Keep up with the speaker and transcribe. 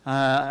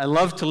I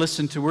love to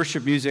listen to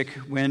worship music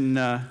when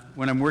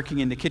I'm working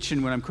in the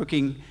kitchen, when I'm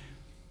cooking.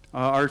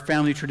 Our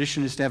family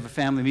tradition is to have a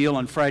family meal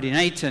on Friday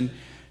night, and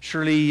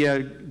Shirley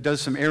does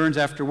some errands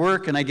after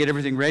work, and I get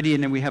everything ready,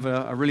 and then we have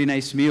a really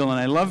nice meal. And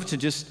I love to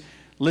just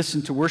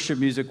listen to worship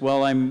music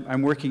while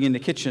I'm working in the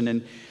kitchen.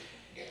 And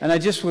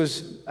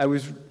I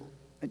was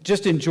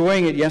just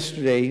enjoying it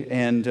yesterday,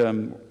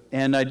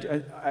 and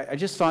I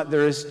just thought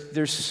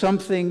there's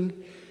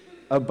something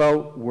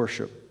about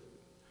worship.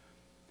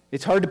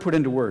 It's hard to put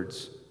into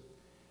words.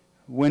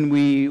 When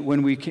we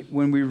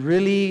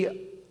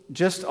really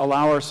just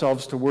allow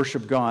ourselves to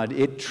worship God,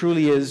 it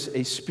truly is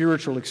a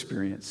spiritual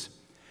experience.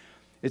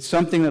 It's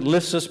something that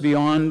lifts us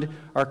beyond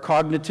our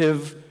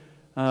cognitive,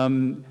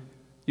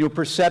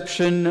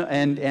 perception,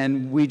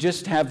 and we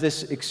just have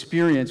this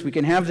experience. We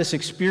can have this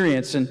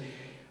experience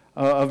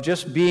of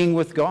just being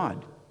with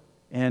God.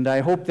 And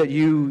I hope that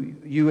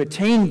you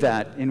attain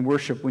that in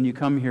worship when you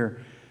come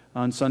here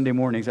on Sunday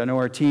mornings. I know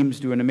our teams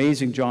do an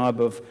amazing job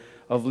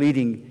of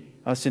leading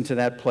us into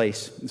that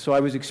place. And so I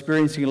was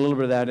experiencing a little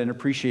bit of that and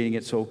appreciating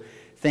it. So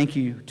thank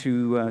you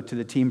to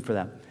the team for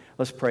that.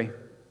 Let's pray.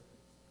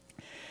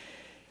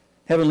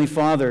 Heavenly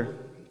Father,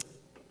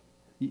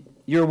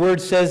 your word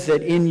says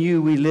that in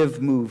you we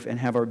live, move, and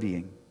have our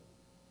being.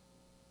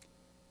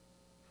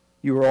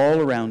 You are all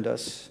around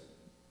us,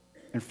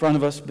 in front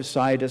of us,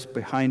 beside us,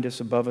 behind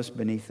us, above us,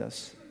 beneath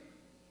us.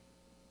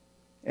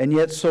 And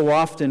yet so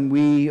often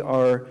we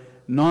are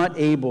not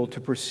able to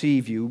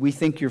perceive you. We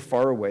think you're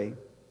far away.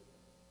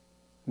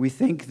 We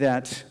think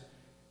that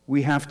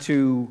we have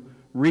to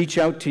reach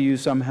out to you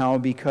somehow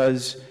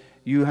because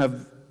you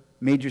have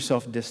made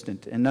yourself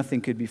distant, and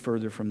nothing could be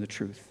further from the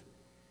truth.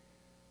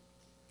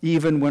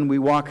 Even when we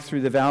walk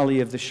through the valley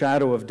of the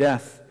shadow of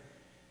death,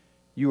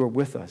 you are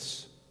with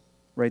us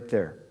right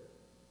there.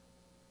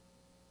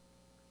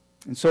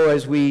 And so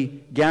as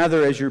we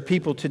gather as your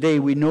people today,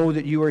 we know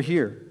that you are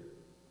here.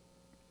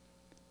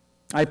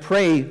 I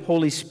pray,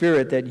 Holy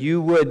Spirit, that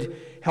you would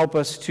help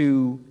us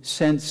to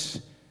sense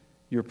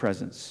your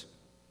presence,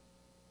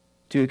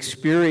 to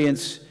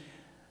experience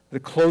the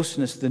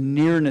closeness, the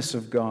nearness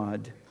of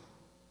God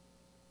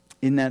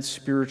in that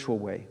spiritual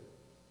way.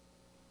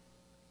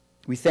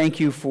 We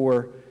thank you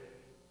for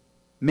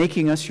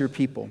making us your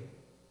people.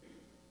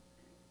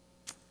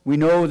 We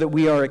know that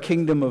we are a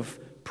kingdom of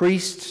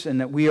priests and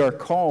that we are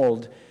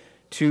called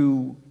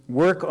to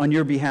work on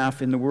your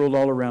behalf in the world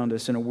all around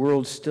us, in a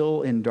world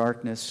still in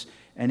darkness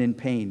and in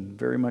pain,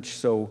 very much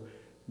so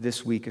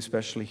this week,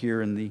 especially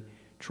here in the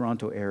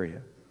Toronto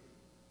area.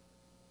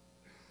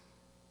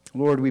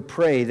 Lord, we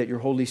pray that your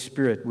Holy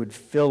Spirit would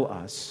fill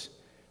us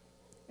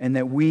and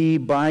that we,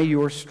 by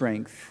your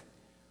strength,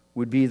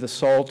 would be the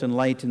salt and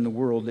light in the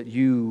world that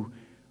you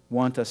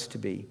want us to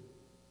be.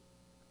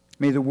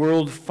 May the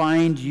world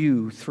find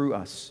you through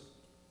us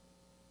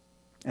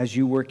as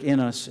you work in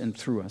us and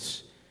through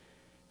us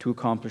to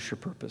accomplish your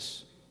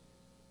purpose.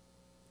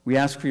 We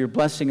ask for your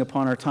blessing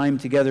upon our time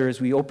together as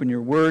we open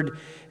your word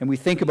and we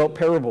think about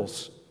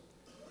parables.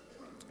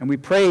 And we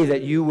pray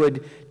that you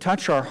would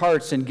touch our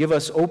hearts and give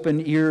us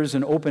open ears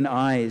and open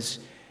eyes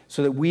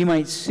so that we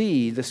might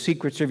see the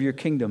secrets of your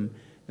kingdom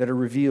that are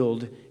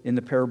revealed in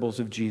the parables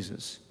of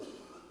Jesus.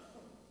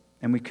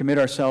 And we commit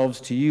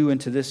ourselves to you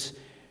and to this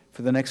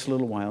for the next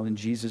little while in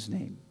Jesus'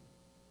 name.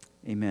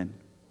 Amen.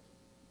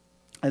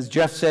 As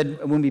Jeff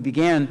said when we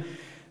began,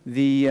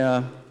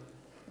 the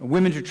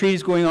women's retreat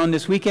is going on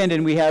this weekend,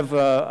 and we have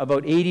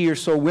about 80 or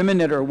so women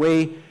that are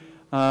away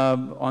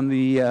on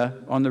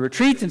the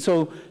retreat. And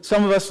so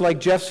some of us, like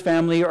Jeff's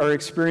family, are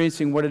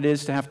experiencing what it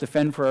is to have to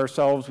fend for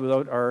ourselves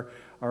without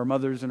our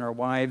mothers and our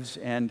wives.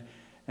 And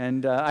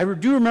I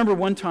do remember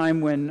one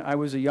time when I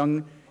was a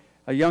young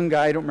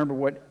guy. I don't remember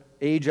what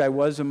age I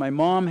was, and my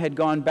mom had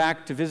gone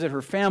back to visit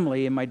her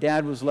family, and my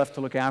dad was left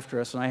to look after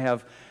us. And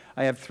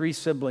I have 3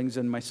 siblings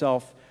and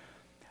myself.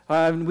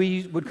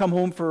 We would come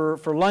home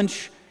for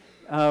lunch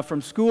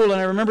from school, and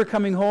I remember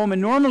coming home,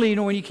 and normally,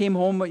 when you came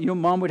home,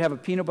 Mom would have a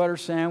peanut butter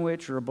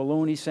sandwich or a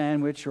bologna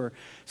sandwich or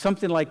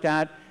something like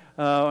that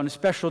on a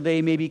special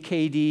day, maybe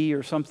KD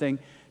or something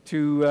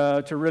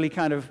to really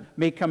kind of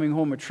make coming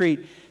home a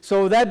treat.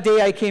 So that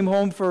day I came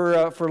home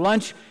for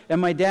lunch, and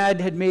my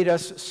dad had made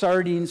us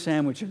sardine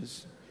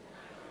sandwiches.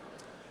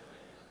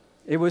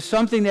 It was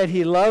something that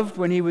he loved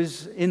when he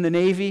was in the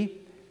Navy.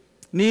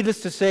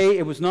 Needless to say,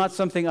 it was not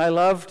something I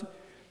loved.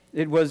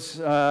 It was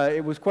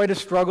quite a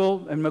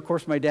struggle, and of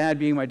course my dad,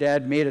 being my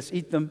dad, made us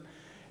eat them.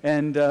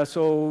 And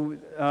so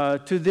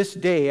to this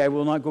day, I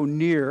will not go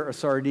near a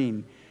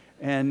sardine.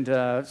 And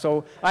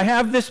so I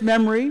have this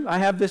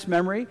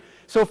memory.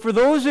 So for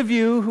those of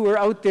you who are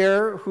out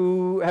there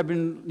who have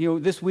been,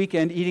 this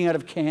weekend eating out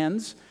of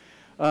cans,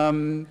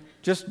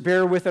 just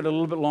bear with it a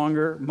little bit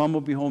longer. Mom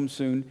will be home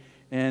soon,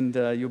 and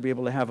you'll be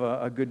able to have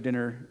a good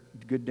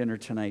dinner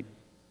tonight.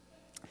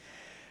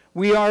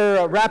 We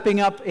are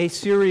wrapping up a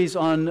series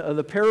on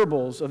the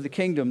parables of the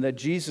kingdom that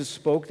Jesus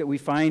spoke that we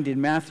find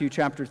in Matthew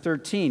chapter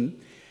 13.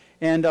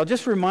 And I'll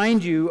just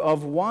remind you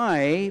of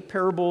why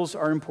parables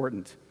are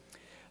important.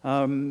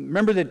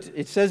 Remember that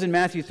it says in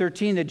Matthew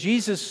 13 that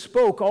Jesus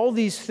spoke all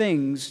these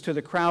things to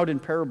the crowd in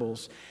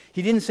parables.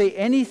 He didn't say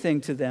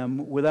anything to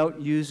them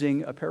without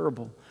using a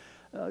parable.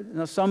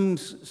 Now, some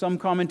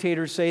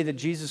commentators say that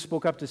Jesus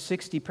spoke up to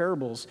 60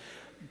 parables.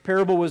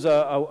 Parable was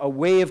a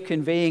way of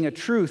conveying a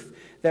truth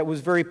that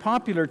was very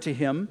popular to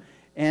him,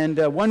 and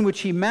one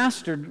which he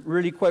mastered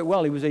really quite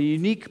well. He was a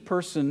unique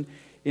person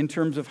in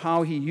terms of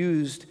how he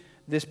used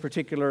this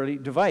particular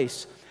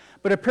device.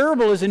 But a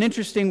parable is an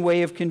interesting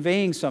way of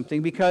conveying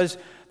something because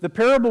the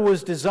parable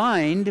was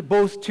designed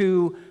both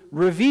to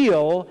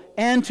reveal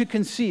and to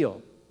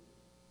conceal.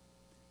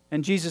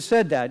 And Jesus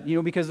said that,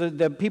 because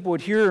the people would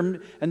hear him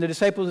and the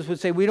disciples would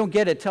say, "We don't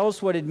get it. Tell us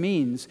what it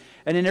means."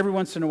 And then every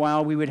once in a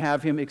while we would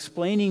have him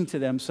explaining to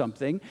them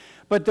something.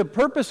 But the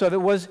purpose of it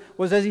was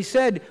as he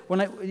said,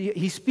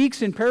 he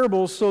speaks in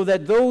parables so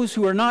that those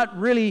who are not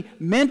really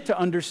meant to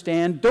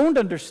understand don't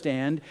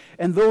understand,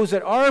 and those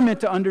that are meant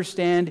to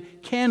understand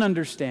can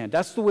understand.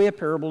 That's the way a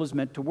parable is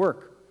meant to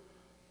work.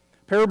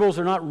 Parables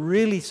are not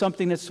really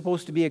something that's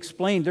supposed to be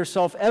explained. They're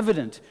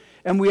self-evident,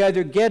 and we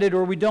either get it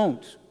or we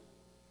don't.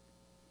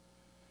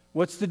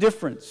 What's the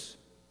difference?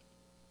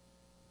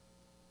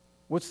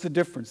 What's the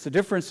difference? The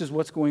difference is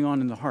what's going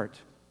on in the heart.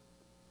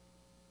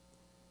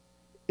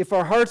 If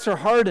our hearts are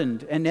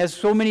hardened, and as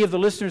so many of the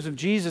listeners of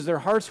Jesus, their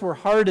hearts were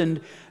hardened,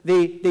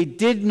 they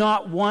did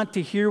not want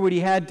to hear what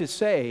he had to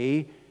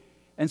say,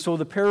 and so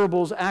the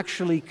parables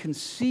actually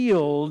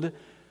concealed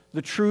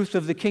the truth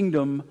of the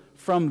kingdom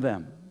from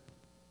them.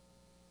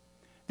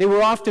 They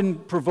were often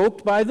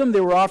provoked by them. They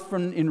were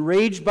often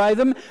enraged by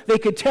them. They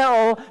could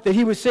tell that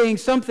he was saying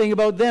something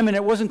about them and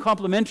it wasn't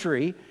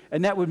complimentary,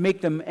 and that would make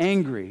them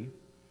angry.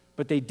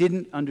 But they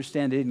didn't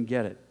understand. They didn't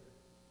get it.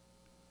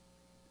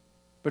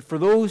 But for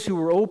those who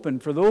were open,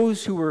 for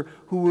those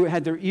who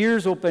had their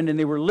ears open and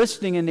they were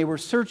listening and they were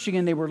searching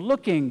and they were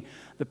looking,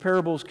 the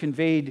parables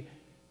conveyed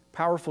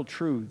powerful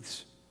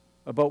truths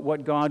about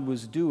what God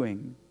was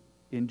doing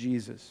in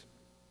Jesus.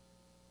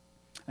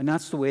 And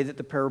that's the way that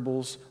the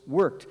parables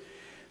worked.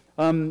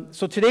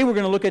 So today we're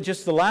going to look at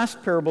just the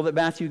last parable that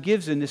Matthew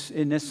gives in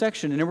this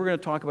section, and then we're going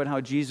to talk about how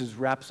Jesus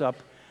wraps up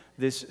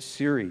this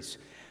series.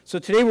 So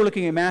today we're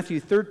looking at Matthew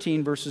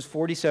 13, verses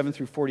 47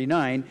 through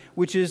 49,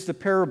 which is the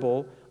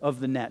parable of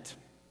the net.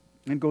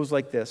 And it goes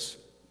like this.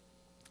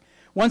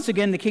 "Once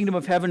again, the kingdom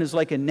of heaven is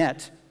like a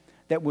net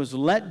that was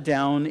let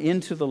down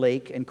into the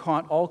lake and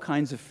caught all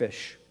kinds of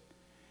fish.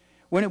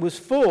 When it was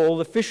full,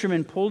 the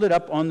fishermen pulled it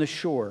up on the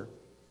shore.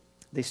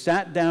 They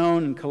sat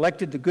down and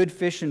collected the good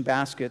fish in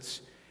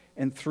baskets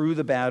and threw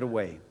the bad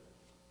away.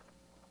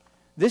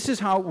 This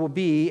is how it will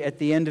be at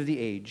the end of the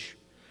age.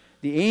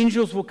 The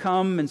angels will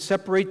come and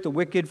separate the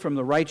wicked from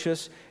the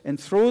righteous and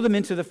throw them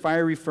into the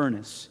fiery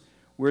furnace,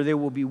 where there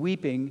will be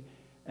weeping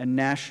and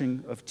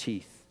gnashing of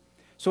teeth."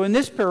 So in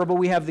this parable,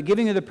 we have the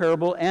giving of the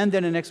parable and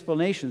then an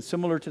explanation,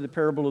 similar to the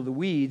parable of the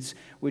weeds,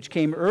 which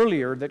came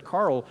earlier that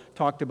Carl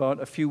talked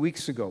about a few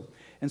weeks ago.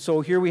 And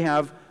so here we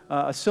have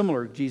a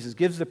similar. Jesus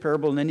gives the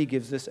parable and then he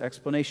gives this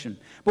explanation.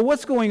 But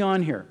what's going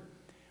on here?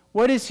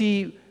 What is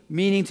he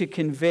meaning to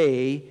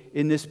convey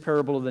in this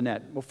parable of the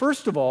net? Well,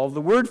 first of all, the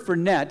word for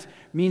net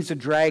means a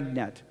drag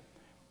net.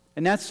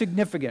 And that's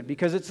significant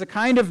because it's the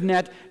kind of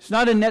net, it's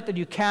not a net that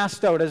you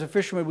cast out as a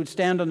fisherman would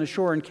stand on the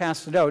shore and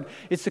cast it out.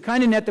 It's the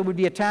kind of net that would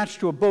be attached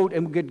to a boat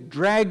and would get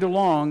dragged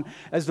along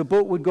as the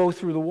boat would go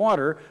through the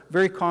water.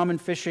 Very common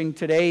fishing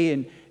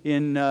today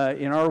in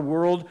our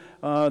world,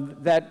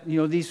 that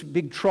these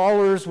big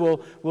trawlers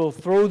will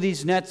throw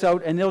these nets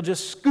out and they'll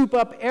just scoop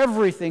up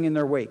everything in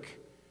their wake.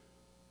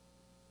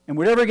 And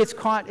whatever gets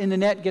caught in the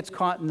net gets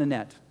caught in the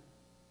net.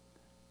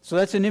 So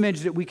that's an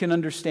image that we can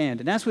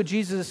understand. And that's what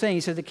Jesus is saying.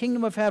 He said the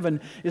kingdom of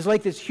heaven is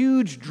like this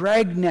huge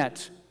drag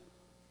net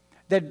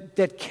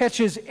that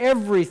catches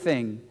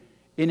everything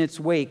in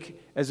its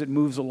wake as it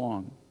moves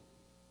along.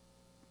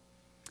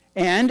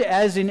 And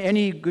as in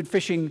any good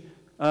fishing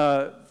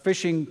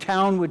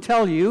town would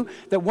tell you,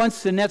 that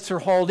once the nets are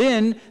hauled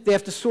in, they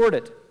have to sort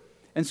it.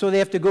 And so they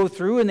have to go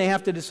through and they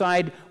have to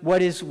decide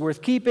what is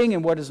worth keeping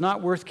and what is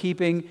not worth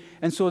keeping.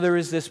 And so there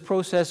is this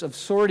process of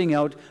sorting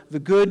out the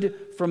good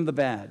from the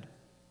bad,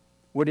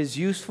 what is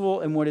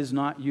useful and what is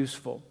not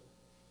useful.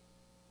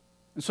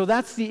 And so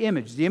that's the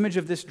image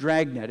of this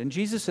dragnet. And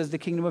Jesus says the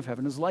kingdom of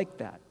heaven is like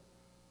that.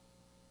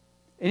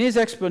 In his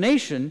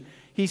explanation,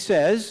 he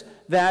says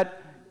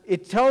that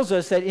it tells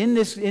us that in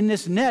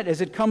this net,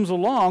 as it comes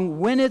along,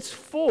 when it's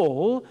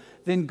full,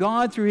 then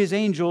God, through his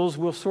angels,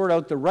 will sort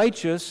out the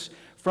righteous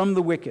from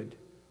the wicked.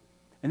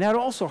 And that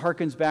also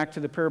harkens back to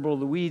the parable of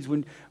the weeds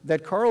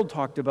that Carl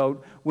talked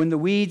about, when the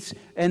weeds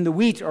and the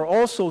wheat are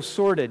also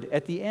sorted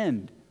at the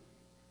end.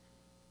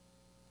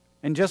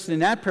 And just in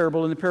that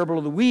parable, in the parable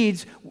of the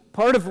weeds,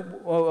 part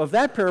of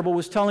that parable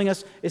was telling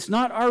us it's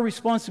not our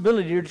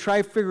responsibility to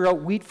try to figure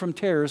out wheat from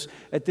tares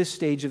at this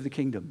stage of the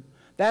kingdom.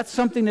 That's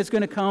something that's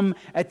going to come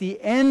at the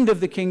end of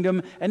the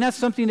kingdom, and that's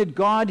something that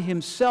God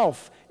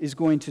himself is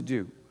going to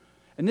do.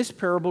 And this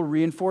parable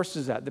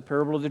reinforces that, the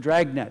parable of the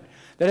dragnet.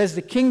 That as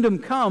the kingdom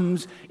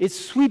comes, it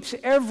sweeps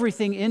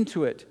everything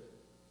into it.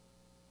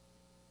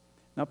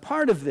 Now,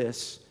 part of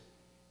this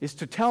is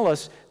to tell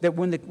us that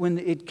when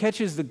it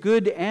catches the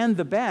good and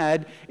the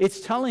bad, it's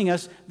telling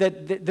us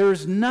that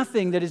there's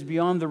nothing that is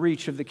beyond the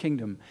reach of the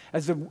kingdom.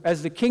 As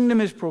the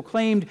kingdom is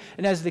proclaimed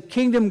and as the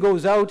kingdom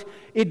goes out,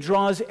 it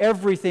draws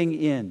everything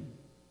in.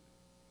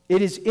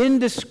 It is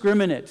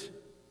indiscriminate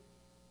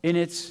in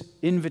its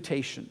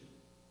invitation.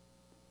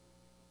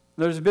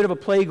 There's a bit of a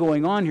play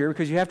going on here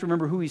because you have to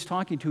remember who he's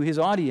talking to, his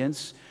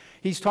audience.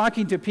 He's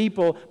talking to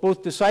people,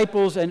 both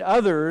disciples and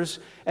others,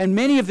 and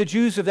many of the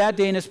Jews of that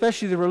day, and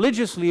especially the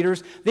religious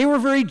leaders, they were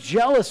very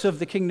jealous of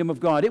the kingdom of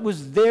God. It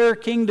was their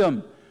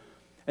kingdom.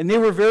 And they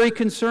were very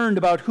concerned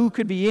about who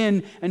could be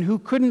in and who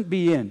couldn't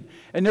be in.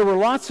 And there were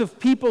lots of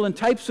people and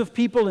types of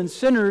people and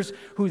sinners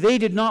who they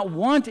did not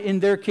want in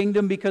their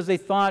kingdom because they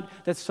thought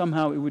that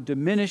somehow it would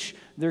diminish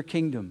their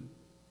kingdom.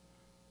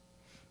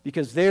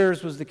 Because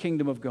theirs was the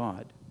kingdom of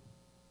God.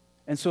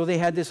 And so they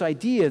had this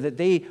idea that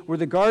they were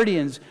the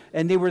guardians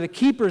and they were the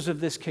keepers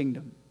of this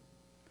kingdom.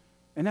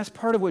 And that's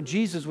part of what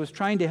Jesus was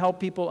trying to help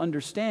people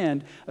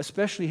understand,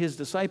 especially his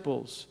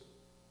disciples,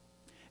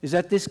 is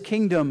that this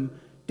kingdom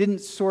didn't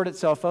sort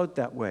itself out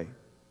that way.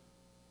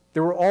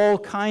 There were all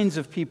kinds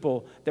of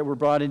people that were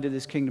brought into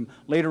this kingdom.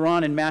 Later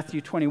on in Matthew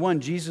 21,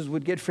 Jesus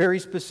would get very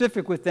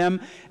specific with them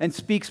and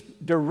speaks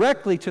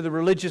directly to the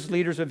religious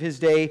leaders of his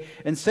day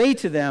and say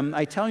to them,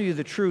 I tell you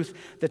the truth,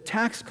 the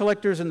tax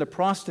collectors and the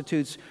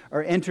prostitutes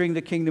are entering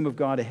the kingdom of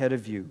God ahead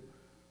of you.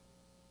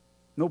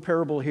 No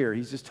parable here.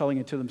 He's just telling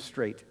it to them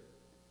straight.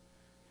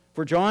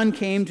 For John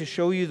came to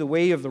show you the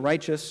way of the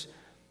righteous,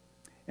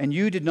 and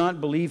you did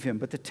not believe him,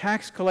 but the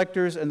tax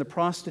collectors and the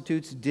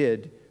prostitutes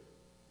did.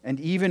 And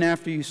even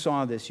after you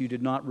saw this, you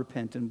did not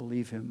repent and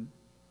believe him.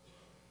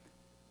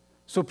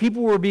 So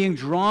people were being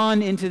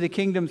drawn into the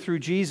kingdom through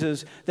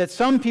Jesus, that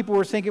some people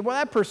were thinking, well,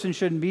 that person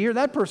shouldn't be here.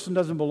 That person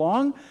doesn't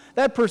belong.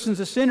 That person's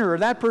a sinner, or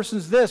that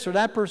person's this, or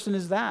that person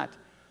is that.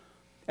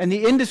 And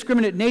the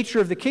indiscriminate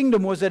nature of the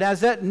kingdom was that as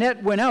that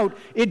net went out,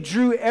 it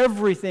drew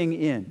everything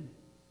in.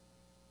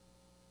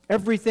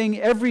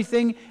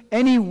 Everything.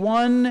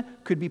 Anyone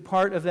could be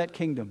part of that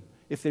kingdom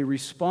if they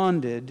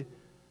responded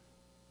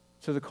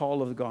to the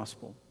call of the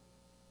gospel.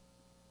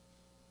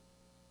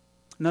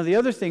 Now, the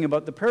other thing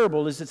about the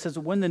parable is it says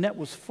that when the net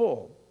was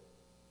full,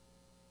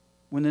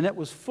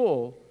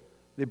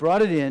 they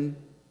brought it in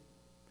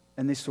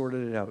and they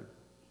sorted it out.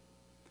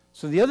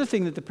 So the other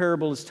thing that the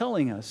parable is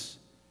telling us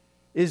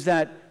is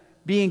that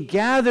being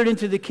gathered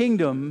into the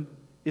kingdom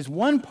is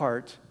one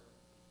part,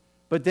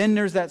 but then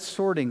there's that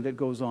sorting that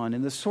goes on,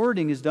 and the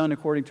sorting is done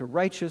according to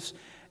righteous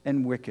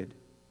and wicked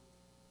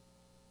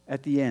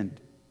at the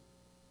end.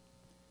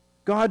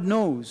 God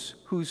knows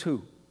who's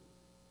who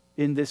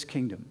in this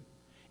kingdom.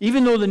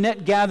 Even though the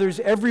net gathers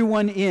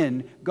everyone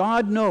in,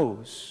 God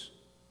knows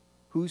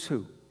who's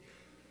who.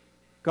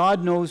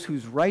 God knows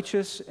who's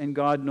righteous and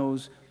God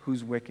knows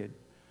who's wicked.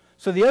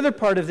 So the other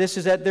part of this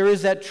is that there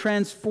is that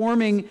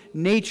transforming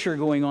nature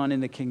going on in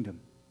the kingdom.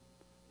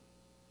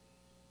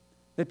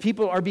 That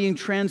people are being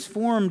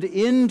transformed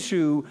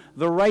into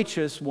the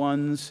righteous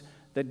ones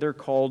that they're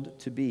called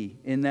to be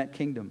in that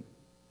kingdom.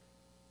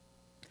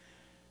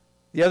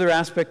 The other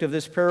aspect of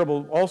this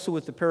parable, also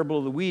with the parable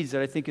of the weeds,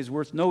 that I think is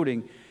worth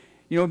noting,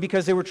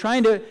 because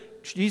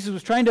Jesus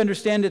was trying to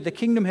understand that the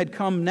kingdom had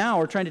come now,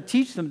 or trying to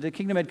teach them that the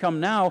kingdom had come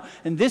now,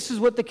 and this is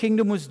what the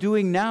kingdom was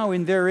doing now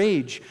in their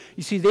age.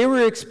 You see, they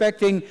were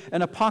expecting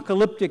an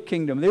apocalyptic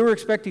kingdom. They were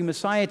expecting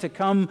Messiah to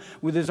come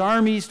with his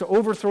armies to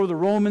overthrow the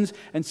Romans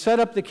and set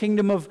up the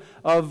kingdom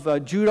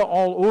of Judah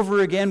all over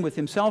again with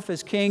himself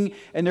as king,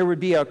 and there would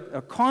be a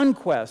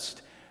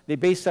conquest. They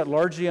based that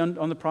largely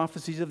on the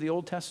prophecies of the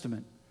Old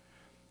Testament.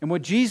 And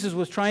what Jesus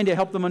was trying to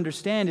help them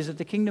understand is that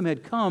the kingdom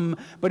had come,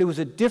 but it was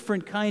a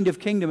different kind of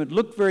kingdom. It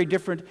looked very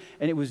different,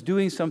 and it was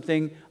doing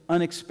something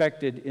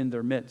unexpected in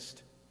their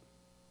midst.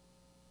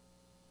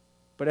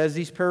 But as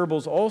these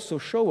parables also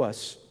show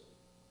us,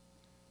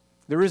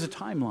 there is a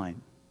timeline.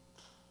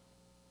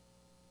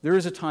 There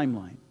is a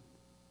timeline.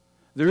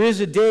 There is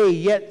a day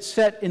yet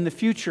set in the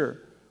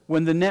future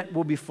when the net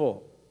will be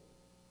full.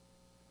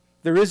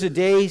 There is a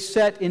day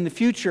set in the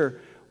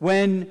future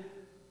when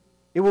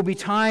it will be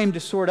time to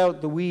sort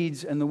out the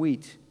weeds and the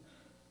wheat.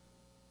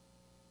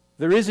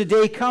 There is a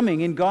day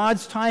coming in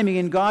God's timing,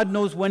 and God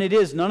knows when it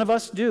is. None of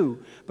us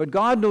do, but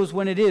God knows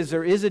when it is.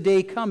 There is a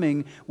day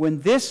coming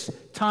when this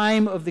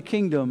time of the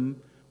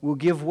kingdom will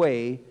give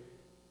way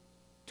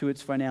to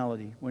its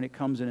finality, when it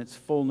comes in its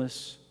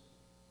fullness,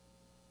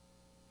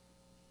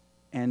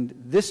 and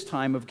this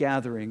time of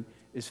gathering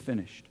is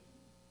finished.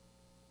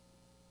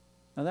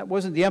 Now, that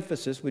wasn't the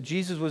emphasis, but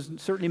Jesus was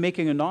certainly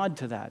making a nod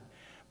to that.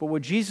 But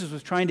what Jesus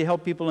was trying to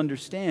help people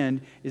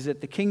understand is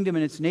that the kingdom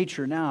in its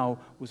nature now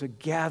was a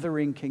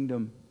gathering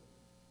kingdom.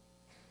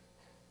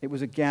 It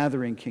was a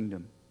gathering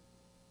kingdom.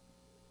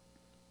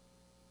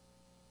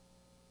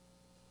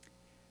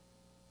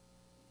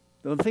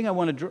 The thing I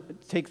want to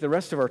take the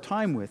rest of our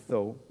time with,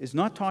 though, is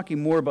not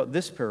talking more about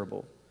this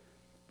parable,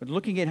 but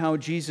looking at how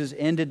Jesus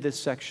ended this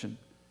section.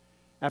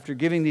 After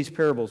giving these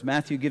parables,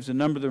 Matthew gives a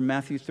number of them,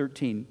 Matthew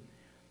 13.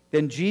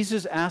 Then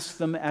Jesus asks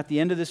them at the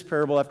end of this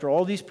parable, after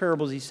all these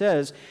parables, he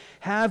says,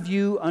 have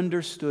you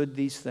understood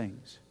these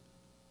things?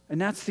 And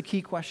that's the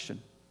key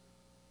question.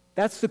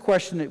 That's the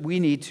question that we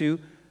need to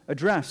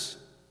address.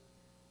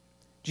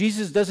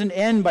 Jesus doesn't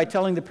end by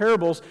telling the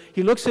parables.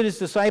 He looks at his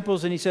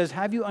disciples and he says,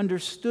 have you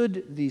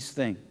understood these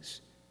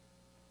things?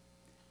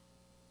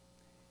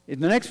 In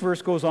the next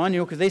verse goes on,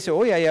 because they say,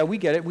 oh yeah, we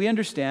get it, we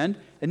understand.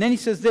 And then he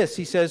says this,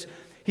 he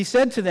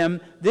said to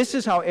them, this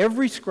is how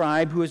every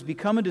scribe who has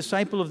become a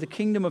disciple of the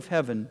kingdom of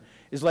heaven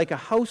is like a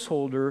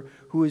householder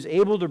who is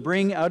able to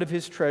bring out of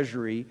his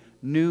treasury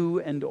new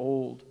and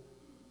old.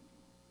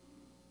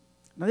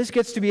 Now this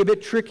gets to be a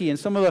bit tricky, and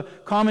some of the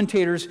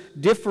commentators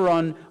differ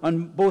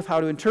on both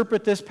how to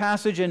interpret this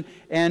passage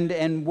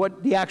and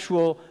what the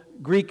actual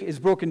Greek is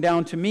broken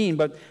down to mean.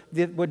 But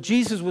what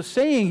Jesus was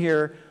saying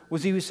here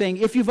was he was saying,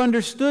 if you've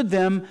understood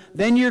them,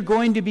 then you're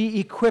going to be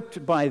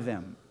equipped by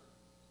them.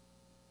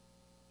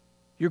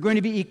 You're going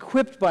to be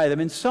equipped by them.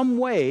 In some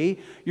way,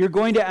 you're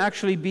going to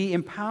actually be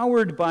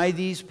empowered by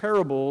these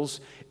parables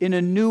in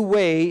a new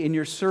way in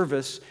your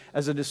service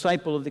as a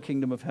disciple of the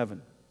kingdom of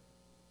heaven.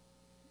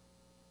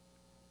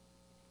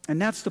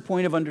 And that's the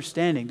point of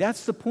understanding.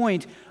 That's the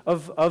point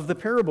of the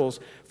parables.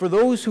 For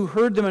those who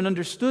heard them and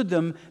understood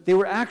them, they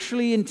were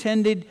actually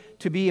intended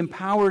to be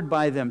empowered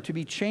by them, to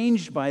be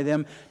changed by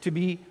them, to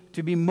be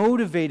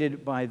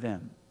motivated by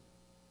them.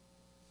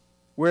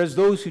 Whereas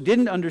those who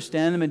didn't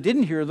understand them and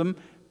didn't hear them,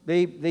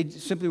 they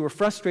simply were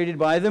frustrated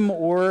by them,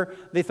 or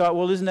they thought,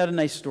 well, isn't that a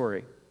nice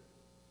story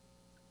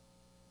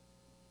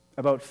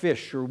about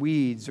fish or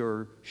weeds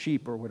or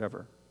sheep or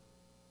whatever?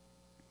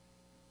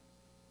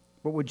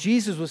 But what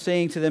Jesus was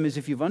saying to them is,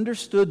 if you've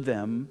understood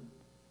them,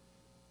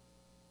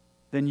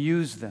 then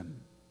use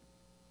them.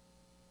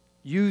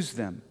 Use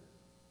them.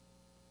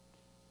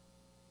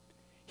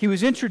 He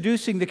was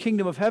introducing the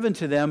kingdom of heaven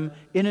to them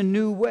in a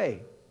new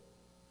way.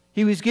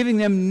 He was giving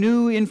them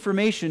new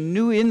information,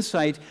 new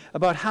insight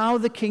about how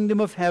the kingdom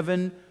of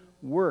heaven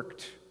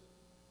worked.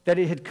 That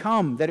it had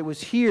come, that it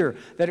was here,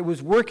 that it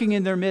was working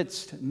in their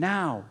midst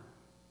now.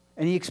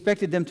 And he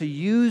expected them to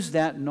use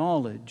that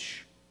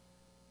knowledge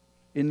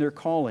in their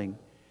calling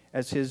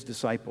as his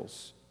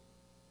disciples.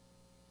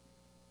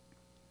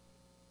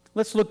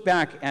 Let's look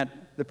back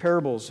at the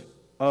parables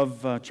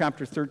of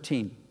chapter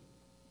 13.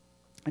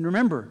 And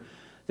remember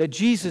that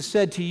Jesus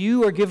said, to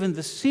you are given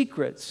the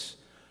secrets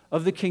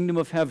of the kingdom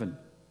of heaven.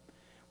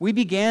 We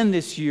began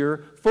this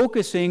year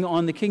focusing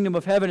on the kingdom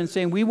of heaven and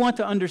saying we want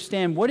to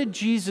understand, what did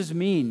Jesus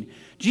mean?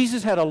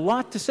 Jesus had a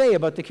lot to say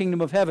about the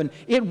kingdom of heaven.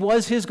 It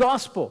was his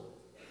gospel.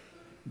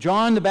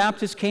 John the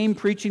Baptist came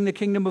preaching the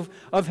kingdom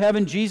of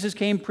heaven. Jesus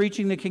came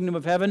preaching the kingdom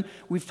of heaven.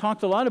 We've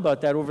talked a lot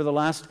about that over the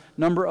last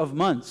number of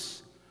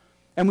months.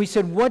 And we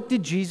said, what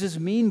did Jesus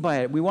mean by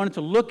it? We wanted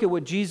to look at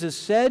what Jesus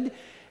said,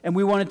 and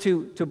we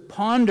wanted to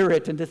ponder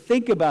it and to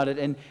think about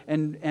it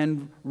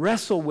and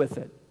wrestle with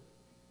it.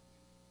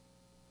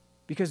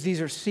 Because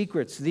these are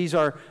secrets. These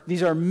are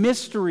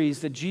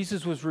mysteries that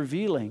Jesus was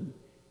revealing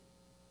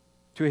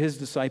to his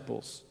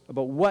disciples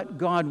about what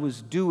God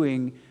was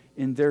doing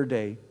in their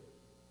day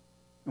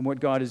and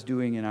what God is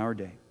doing in our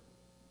day.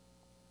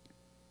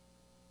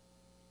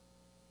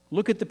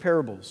 Look at the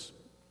parables.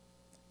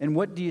 And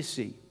what do you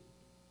see?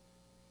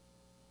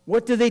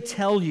 What do they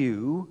tell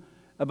you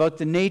about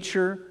the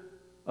nature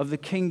of the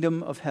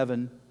kingdom of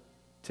heaven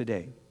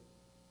today?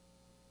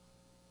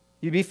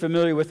 You'd be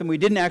familiar with them. We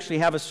didn't actually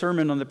have a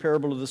sermon on the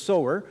parable of the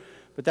sower,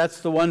 but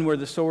that's the one where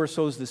the sower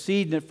sows the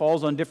seed and it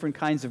falls on different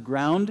kinds of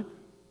ground.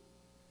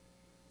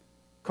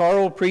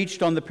 Carl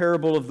preached on the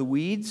parable of the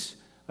weeds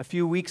a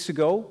few weeks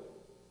ago.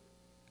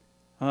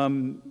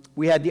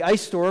 We had the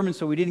ice storm, and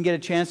so we didn't get a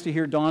chance to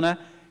hear Donna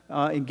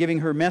in giving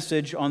her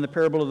message on the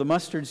parable of the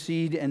mustard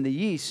seed and the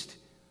yeast.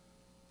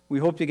 We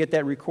hope to get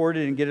that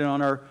recorded and get it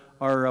on our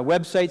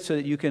website so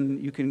that you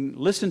can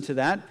listen to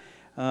that.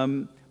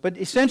 But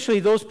essentially,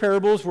 those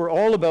parables were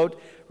all about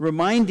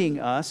reminding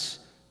us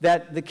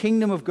that the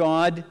kingdom of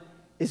God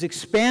is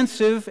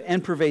expansive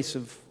and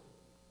pervasive.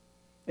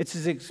 It's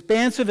as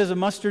expansive as a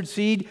mustard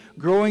seed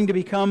growing to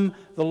become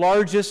the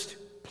largest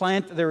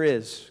plant there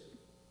is.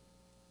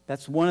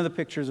 That's one of the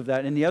pictures of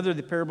that. And the other,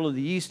 the parable of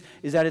the yeast,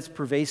 is that it's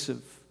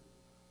pervasive.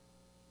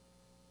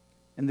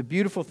 And the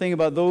beautiful thing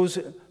about those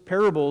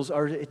parables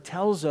are it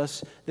tells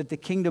us that the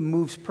kingdom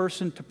moves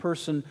person to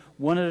person,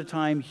 one at a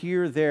time,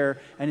 here, there,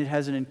 and it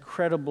has an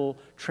incredible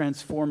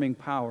transforming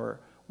power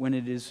when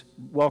it is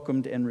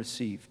welcomed and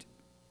received.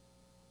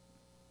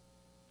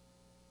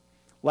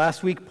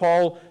 Last week,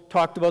 Paul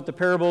talked about the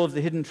parable of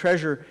the hidden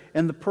treasure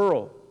and the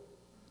pearl.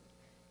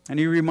 And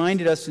he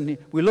reminded us, and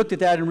we looked at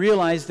that and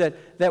realized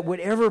that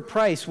whatever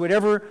price,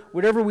 whatever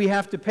we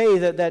have to pay,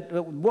 that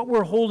what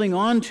we're holding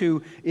on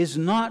to is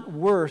not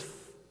worth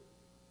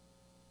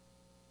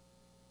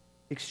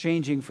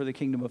exchanging for the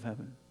kingdom of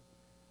heaven.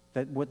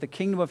 That what the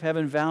kingdom of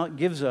heaven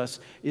gives us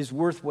is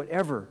worth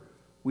whatever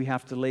we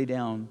have to lay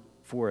down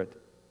for it.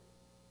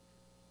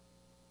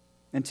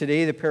 And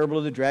today, the parable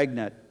of the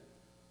dragnet.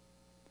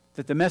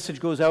 that the message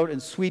goes out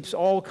and sweeps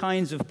all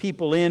kinds of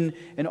people in,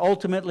 and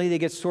ultimately they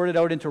get sorted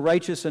out into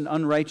righteous and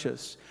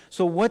unrighteous.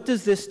 So what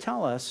does this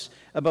tell us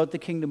about the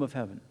kingdom of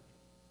heaven?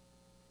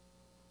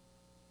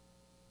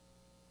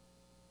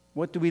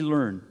 What do we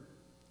learn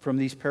from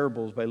these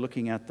parables by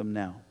looking at them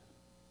now?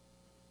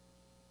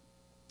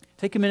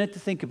 Take a minute to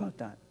think about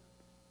that.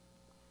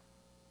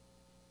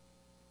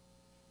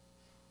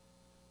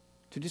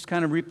 To just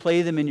kind of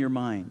replay them in your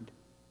mind.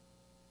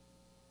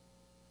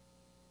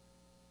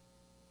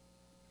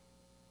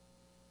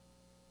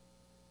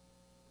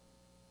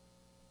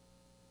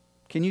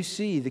 Can you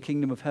see the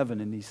kingdom of heaven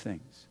in these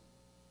things?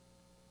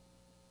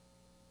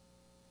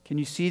 Can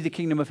you see the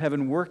kingdom of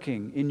heaven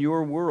working in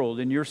your world,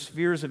 in your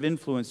spheres of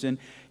influence, in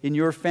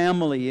your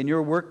family, in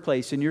your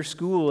workplace, in your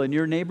school, in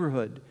your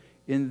neighborhood,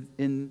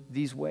 in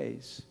these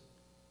ways?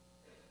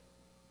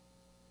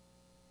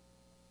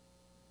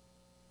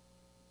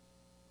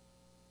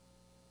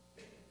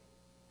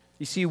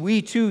 You see,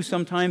 we too,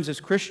 sometimes as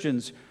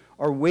Christians,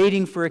 are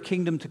waiting for a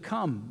kingdom to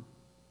come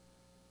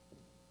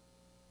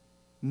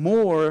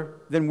more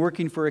than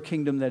working for a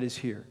kingdom that is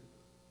here.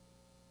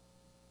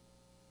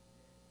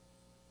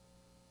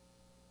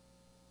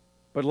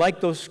 But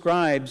like those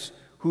scribes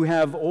who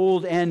have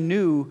old and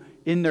new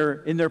in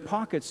their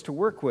pockets to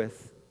work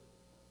with,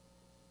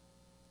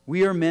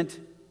 we are meant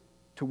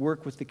to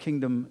work with the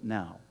kingdom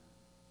now.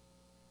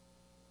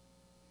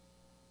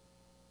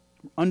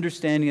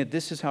 Understanding that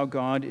this is how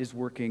God is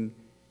working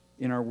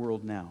in our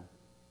world now.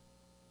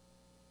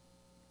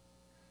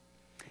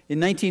 In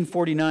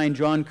 1949,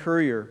 John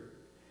Currier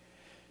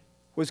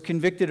was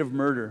convicted of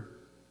murder,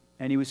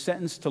 and he was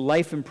sentenced to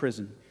life in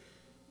prison.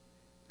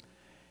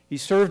 He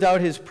served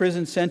out his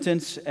prison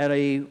sentence at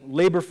a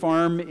labor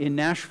farm in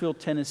Nashville,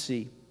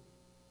 Tennessee.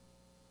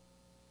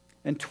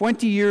 And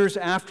 20 years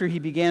after he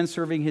began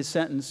serving his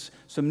sentence,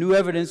 some new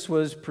evidence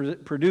was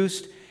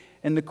produced,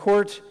 and the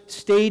court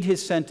stayed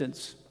his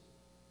sentence.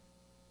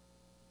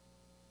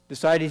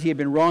 Decided he had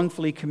been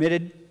wrongfully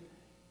committed.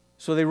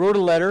 So they wrote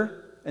a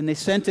letter, and they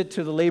sent it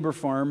to the labor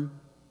farm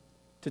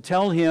to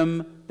tell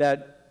him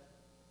that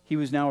he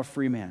was now a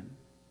free man.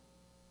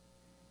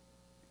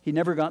 He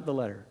never got the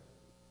letter.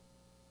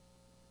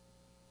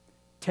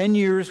 10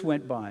 years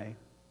went by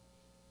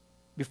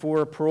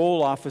before a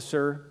parole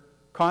officer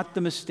caught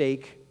the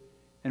mistake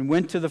and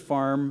went to the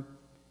farm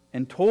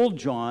and told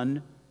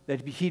John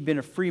that he'd been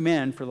a free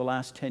man for the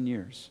last 10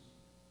 years.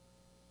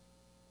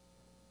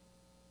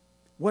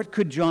 What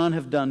could John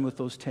have done with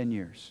those 10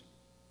 years?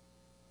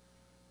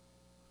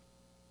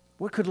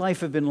 What could life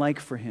have been like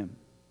for him?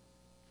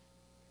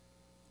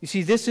 You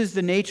see, this is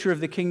the nature of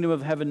the kingdom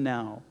of heaven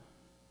now.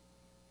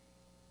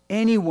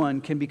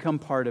 Anyone can become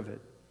part of it.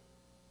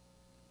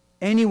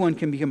 Anyone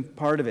can become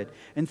part of it.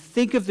 And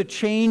think of the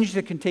change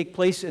that can take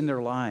place in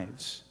their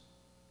lives.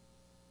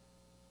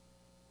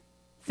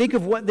 Think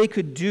of what they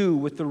could do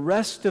with the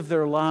rest of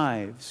their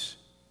lives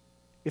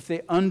if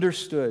they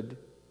understood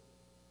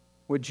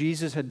what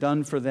Jesus had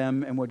done for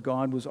them and what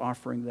God was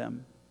offering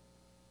them.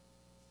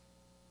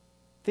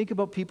 Think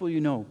about people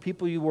you know,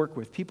 people you work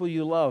with, people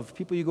you love,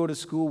 people you go to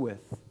school with.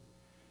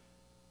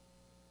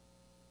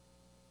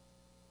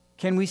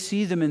 Can we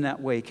see them in that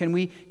way? Can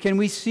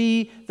we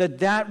see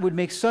that would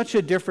make such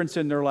a difference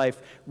in their life?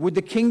 Would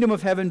the kingdom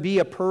of heaven be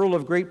a pearl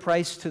of great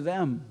price to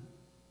them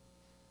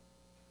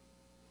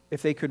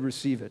if they could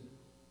receive it,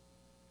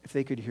 if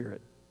they could hear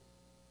it?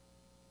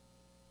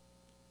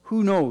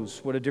 Who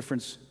knows what a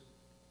difference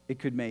it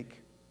could make?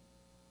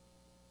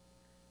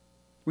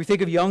 We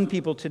think of young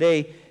people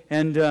today,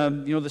 and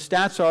the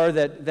stats are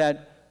that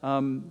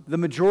the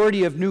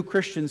majority of new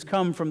Christians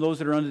come from those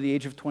that are under the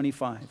age of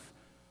 25.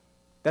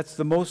 That's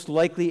the most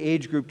likely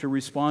age group to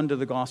respond to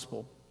the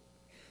gospel.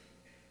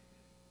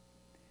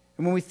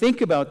 And when we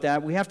think about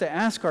that, we have to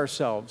ask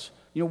ourselves,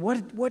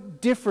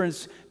 what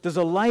difference does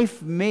a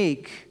life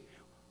make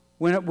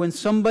when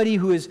somebody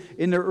who is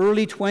in their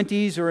early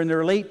 20s or in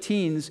their late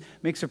teens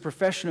makes a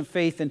profession of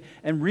faith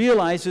and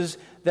realizes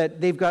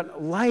that they've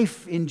got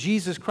life in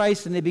Jesus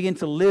Christ and they begin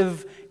to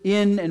live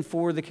in and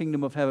for the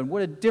kingdom of heaven?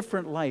 What a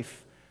different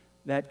life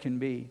that can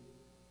be.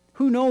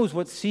 Who knows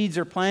what seeds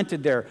are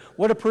planted there,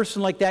 what a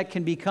person like that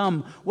can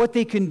become, what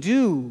they can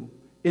do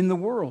in the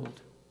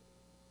world.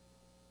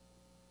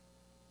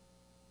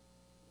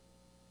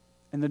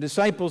 And the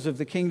disciples of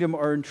the kingdom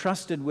are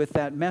entrusted with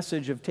that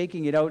message of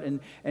taking it out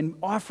and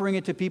offering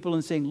it to people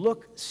and saying,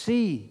 look,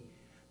 see,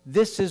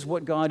 this is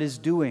what God is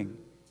doing.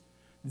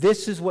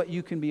 This is what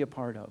you can be a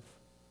part of.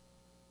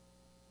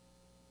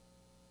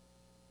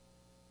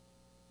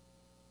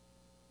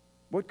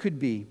 What could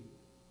be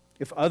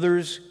if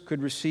others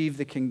could receive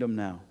the kingdom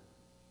now?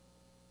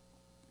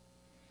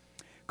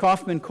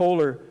 Kaufman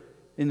Kohler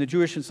in the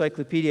Jewish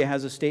Encyclopedia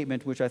has a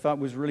statement which I thought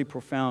was really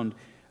profound,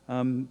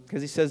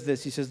 because he says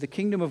this. He says, the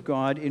kingdom of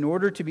God, in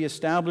order to be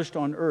established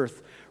on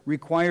earth,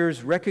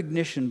 requires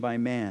recognition by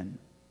man.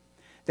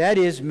 That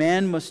is,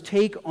 man must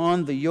take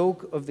on the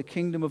yoke of the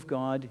kingdom of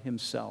God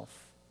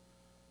himself.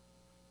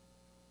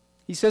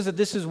 He says that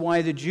this is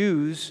why the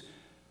Jews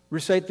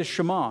recite the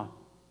Shema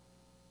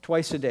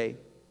twice a day.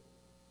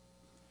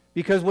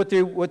 Because what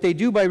they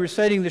do by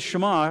reciting the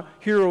Shema,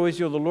 "Hear, O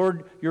Israel, the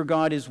Lord your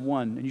God is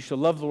one, and you shall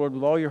love the Lord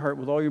with all your heart,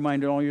 with all your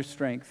mind, and all your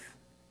strength,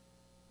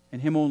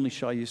 and Him only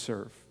shall you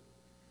serve."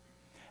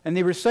 And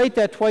they recite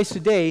that twice a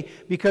day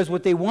because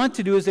what they want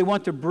to do is they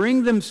want to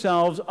bring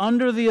themselves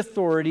under the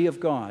authority of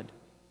God.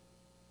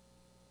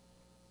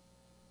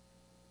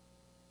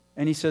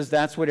 And he says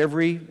that's what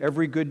every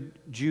good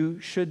Jew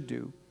should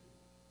do.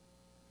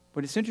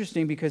 But it's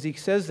interesting because he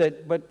says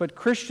that, but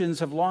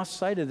Christians have lost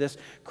sight of this.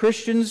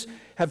 Christians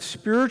have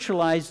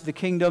spiritualized the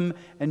kingdom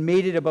and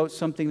made it about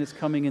something that's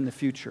coming in the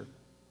future.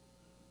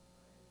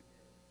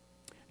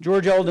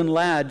 George Eldon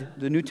Ladd,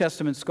 the New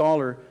Testament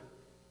scholar,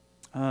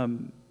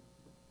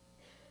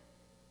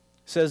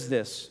 says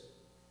this: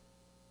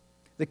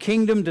 "The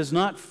kingdom does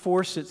not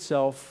force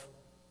itself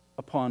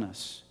upon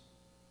us,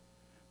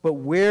 but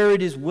where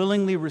it is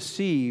willingly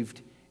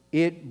received,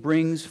 it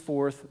brings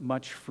forth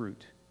much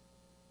fruit."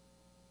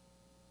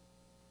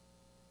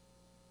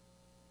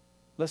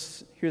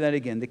 Let's hear that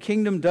again. The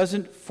kingdom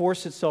doesn't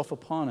force itself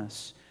upon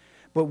us,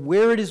 but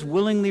where it is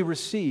willingly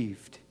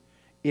received,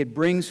 it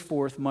brings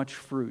forth much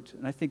fruit.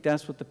 And I think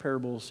that's what the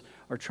parables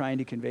are trying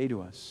to convey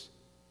to us.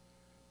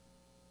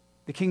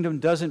 The kingdom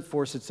doesn't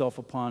force itself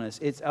upon us.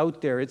 It's out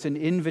there. It's an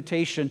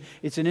invitation.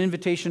 It's an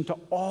invitation to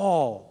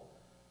all,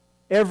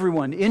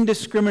 everyone,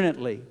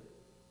 indiscriminately.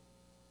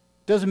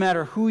 Doesn't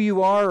matter who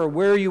you are or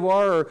where you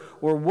are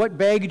or what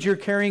baggage you're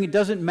carrying. It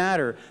doesn't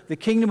matter. The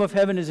kingdom of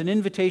heaven is an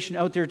invitation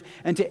out there,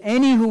 and to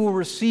any who will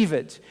receive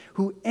it,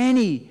 to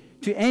any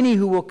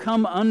who will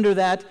come under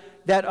that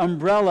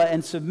umbrella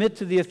and submit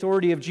to the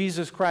authority of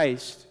Jesus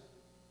Christ,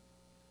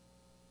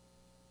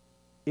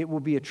 it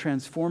will be a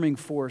transforming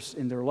force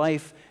in their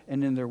life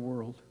and in their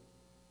world.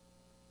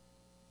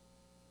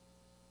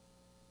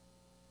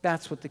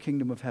 That's what the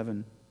kingdom of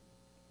heaven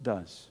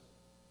does.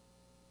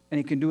 And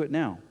it can do it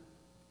now.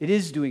 It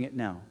is doing it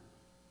now.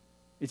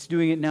 It's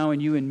doing it now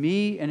in you and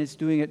me, and it's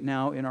doing it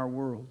now in our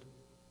world.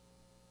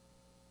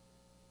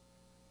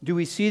 Do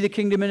we see the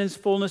kingdom in its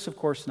fullness? Of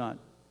course not.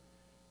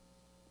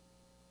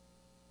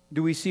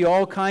 Do we see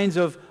all kinds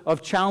of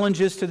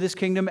challenges to this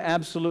kingdom?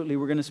 Absolutely.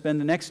 We're going to spend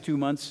the next 2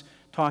 months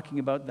talking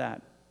about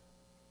that.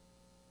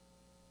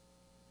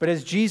 But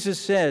as Jesus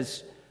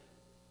says,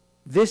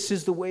 this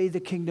is the way the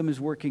kingdom is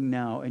working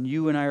now, and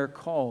you and I are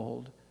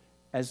called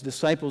as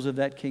disciples of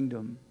that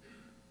kingdom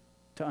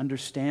to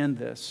understand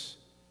this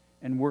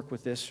and work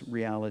with this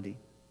reality.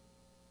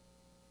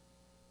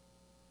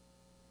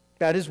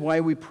 That is why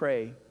we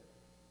pray,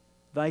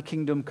 "Thy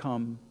kingdom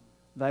come,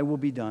 thy will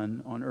be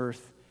done on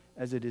earth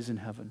as it is in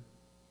heaven."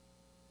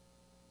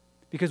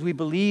 Because we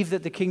believe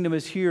that the kingdom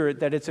is here,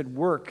 that it's at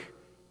work.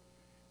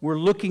 We're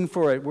looking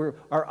for it.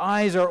 Our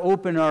eyes are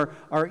open,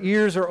 our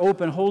ears are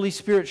open. Holy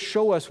Spirit,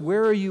 show us,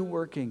 where are you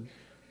working?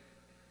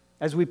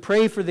 As we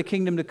pray for the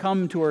kingdom to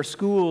come to our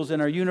schools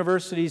and our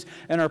universities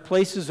and our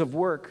places of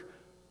work,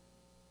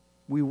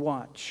 we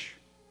watch.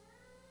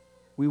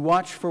 We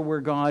watch for where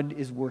God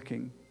is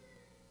working.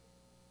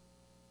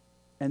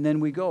 And then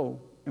we go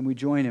and we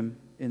join Him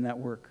in that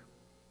work.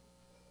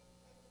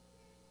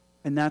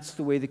 And that's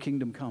the way the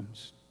kingdom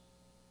comes,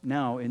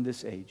 now in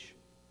this age.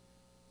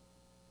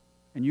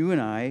 And you and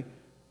I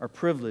are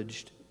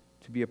privileged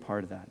to be a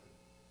part of that.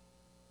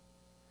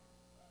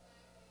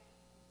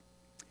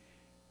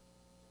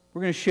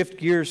 We're going to shift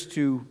gears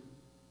to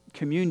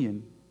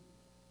communion.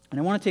 And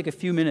I want to take a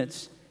few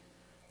minutes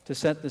to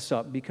set this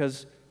up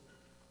because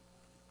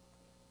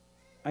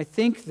I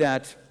think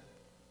that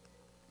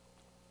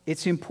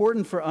it's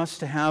important for us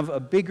to have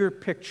a bigger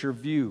picture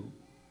view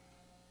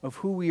of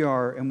who we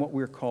are and what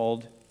we're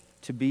called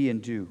to be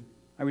and do.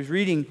 I was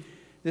reading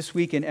this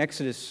week in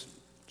Exodus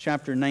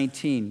chapter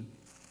 19,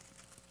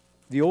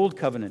 the Old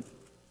Covenant.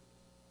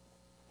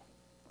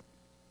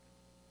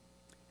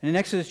 And in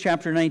Exodus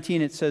chapter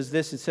 19, it says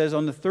this. It says,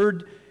 in the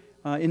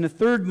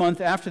third month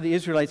after the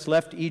Israelites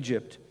left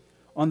Egypt,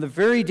 on the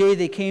very day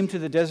they came to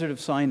the desert of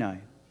Sinai.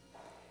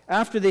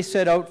 After they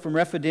set out from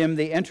Rephidim,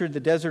 they entered the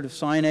desert of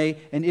Sinai,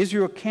 and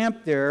Israel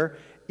camped there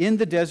in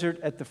the desert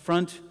at the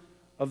front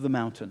of the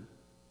mountain.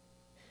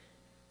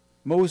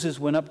 Moses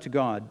went up to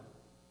God,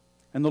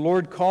 and the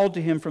Lord called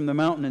to him from the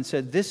mountain and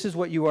said, "This is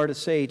what you are to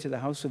say to the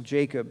house of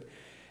Jacob,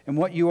 and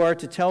what you are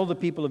to tell the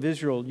people of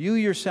Israel. You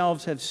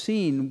yourselves have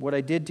seen what I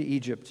did to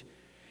Egypt,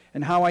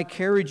 and how I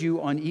carried you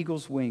on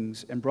eagle's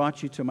wings and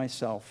brought you to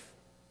myself.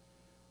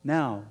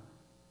 Now,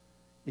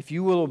 if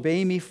you will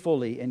obey me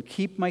fully and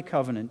keep my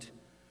covenant,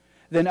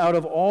 then out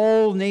of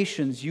all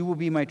nations you will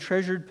be my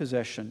treasured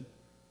possession.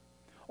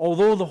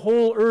 Although the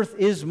whole earth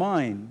is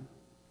mine,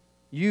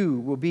 you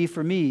will be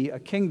for me a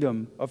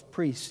kingdom of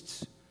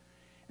priests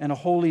and a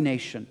holy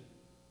nation.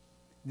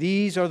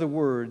 These are the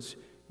words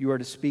you are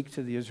to speak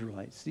to the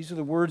Israelites." These are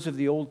the words of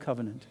the Old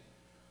Covenant.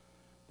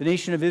 The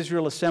nation of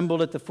Israel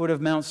assembled at the foot of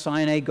Mount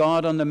Sinai,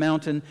 God on the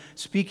mountain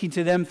speaking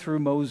to them through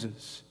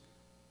Moses.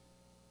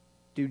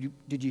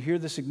 Did you hear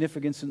the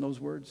significance in those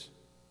words?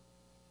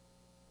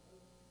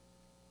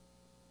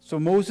 So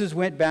Moses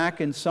went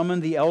back and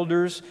summoned the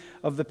elders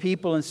of the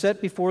people and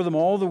set before them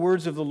all the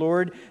words of the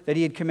Lord that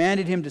he had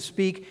commanded him to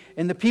speak.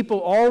 And the people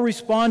all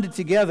responded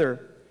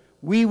together,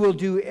 "We will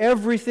do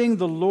everything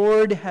the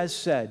Lord has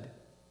said."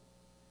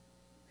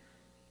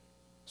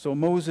 So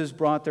Moses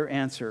brought their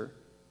answer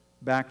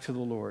back to the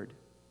Lord.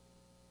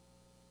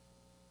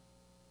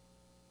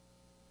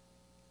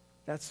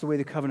 That's the way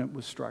the covenant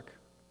was struck.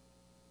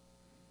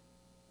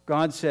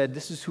 God said,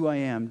 "This is who I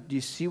am. Do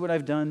you see what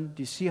I've done?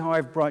 Do you see how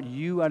I've brought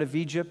you out of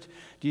Egypt?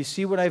 Do you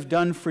see what I've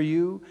done for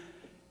you?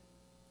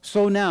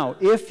 So now,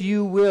 if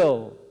you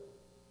will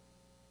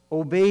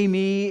obey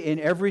me in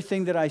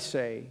everything that I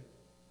say,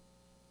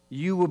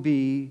 you will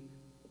be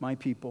my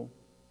people.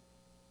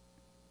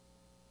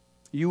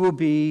 You will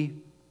be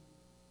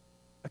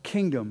a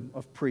kingdom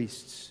of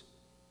priests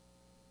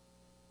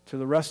to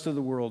the rest of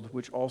the world,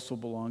 which also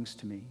belongs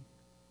to me."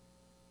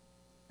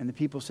 And the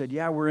people said,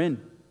 "Yeah, we're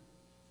in.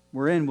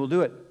 We're in. We'll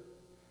do it."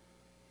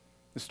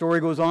 The story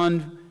goes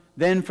on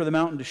then for the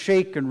mountain to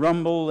shake and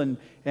rumble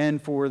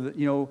and for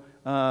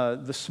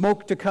the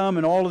smoke to come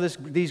and all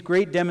of these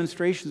great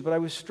demonstrations. But I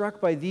was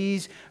struck by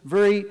these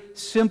very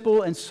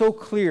simple and so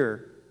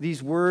clear,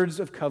 these words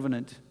of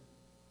covenant,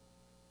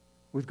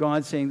 with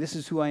God saying, "This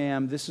is who I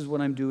am, this is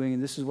what I'm doing,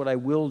 and this is what I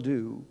will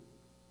do.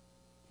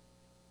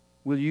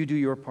 Will you do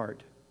your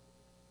part?"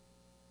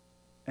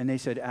 And they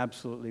said,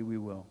 "Absolutely, we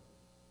will."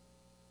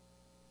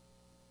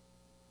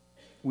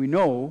 We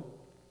know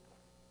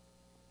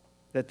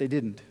that they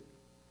didn't,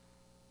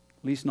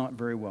 at least not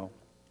very well.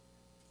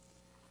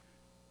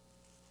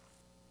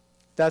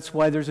 That's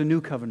why there's a new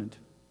covenant.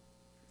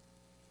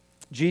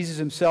 Jesus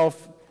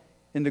himself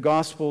in the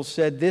Gospels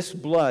said, this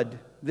blood,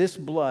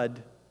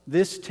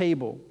 this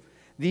table,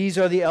 these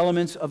are the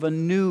elements of a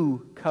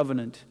new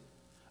covenant,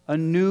 a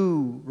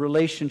new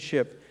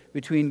relationship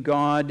between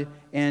God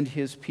and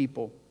his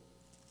people.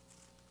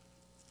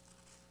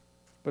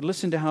 But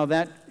listen to how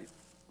that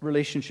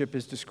relationship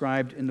is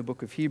described in the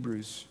book of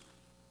Hebrews.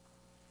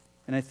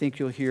 And I think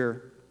you'll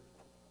hear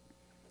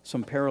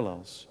some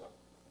parallels.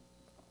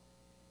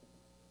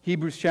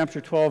 Hebrews chapter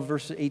 12,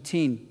 verse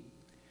 18.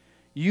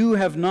 "You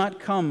have not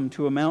come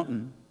to a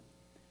mountain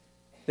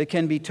that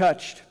can be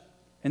touched,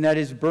 and that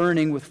is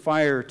burning with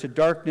fire, to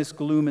darkness,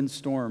 gloom, and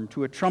storm,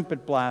 to a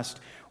trumpet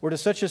blast, or to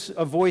such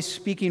a voice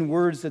speaking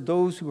words that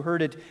those who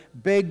heard it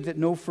begged that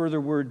no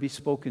further word be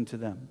spoken to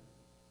them,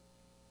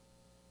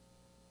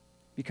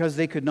 because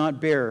they could not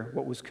bear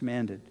what was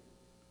commanded.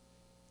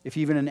 If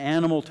even an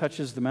animal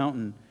touches the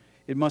mountain,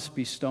 it must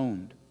be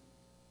stoned.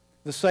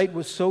 The sight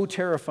was so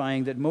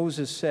terrifying that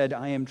Moses said,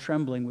 'I am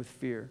trembling with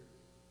fear.'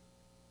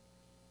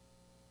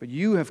 But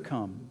you have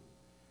come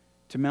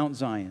to Mount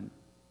Zion,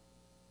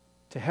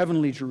 to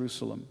heavenly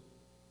Jerusalem,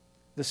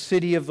 the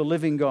city of the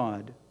living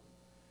God.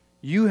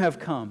 You have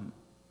come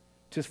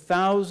to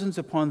thousands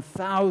upon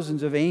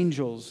thousands of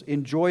angels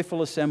in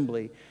joyful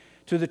assembly,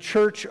 to the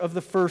church of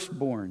the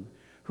firstborn,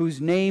 whose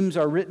names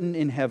are written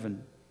in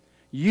heaven.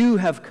 You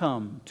have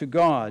come to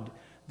God,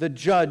 the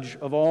judge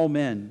of all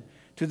men,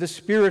 to the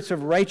spirits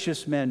of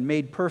righteous men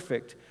made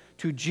perfect,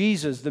 to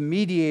Jesus, the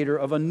mediator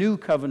of a new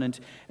covenant,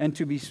 and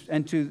to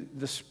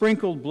the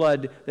sprinkled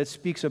blood that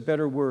speaks a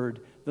better word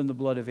than the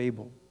blood of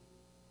Abel."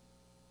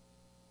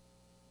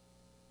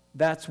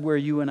 That's where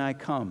you and I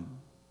come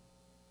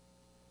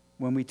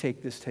when we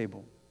take this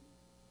table.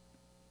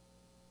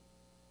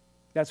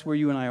 That's where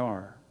you and I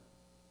are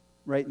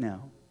right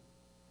now,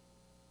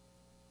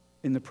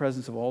 in the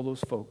presence of all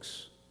those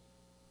folks,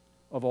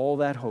 of all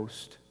that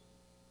host.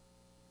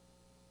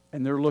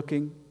 And they're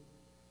looking,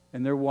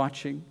 and they're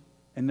watching,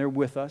 and they're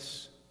with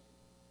us.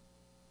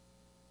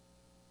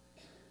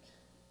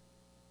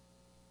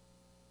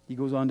 He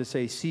goes on to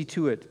say, "See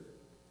to it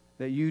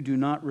that you do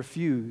not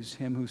refuse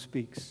him who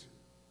speaks."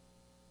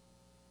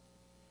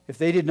 If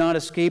they did not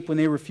escape when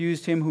they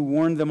refused him who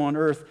warned them on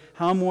earth,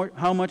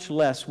 how much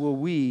less will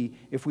we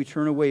if we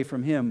turn away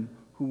from him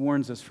who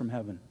warns us from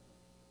heaven?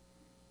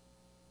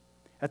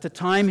 At the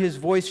time his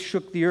voice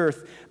shook the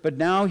earth, but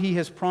now he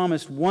has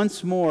promised,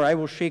 "Once more I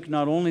will shake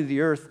not only the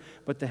earth,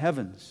 but the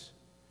heavens."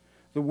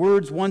 The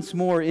words "once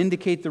more"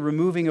 indicate the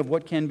removing of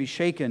what can be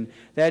shaken,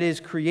 that is,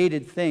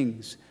 created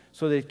things,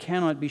 so that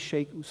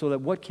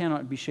what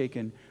cannot be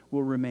shaken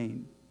will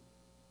remain.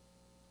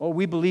 Oh,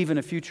 we believe in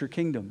a future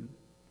kingdom.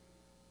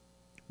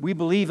 We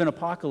believe in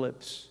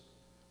apocalypse.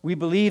 We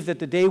believe that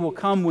the day will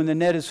come when the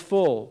net is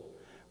full.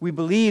 We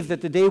believe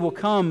that the day will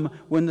come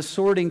when the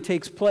sorting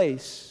takes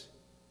place.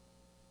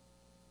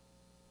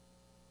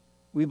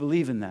 We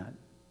believe in that.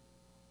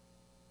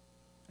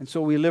 And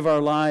so we live our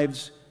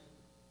lives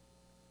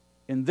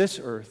in this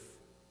earth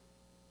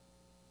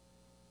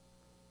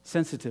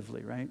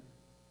sensitively, right?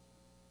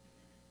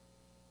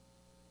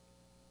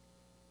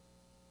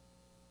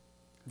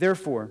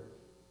 Therefore,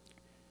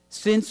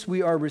 since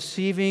we are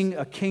receiving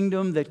a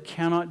kingdom that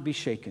cannot be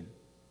shaken,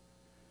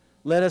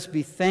 let us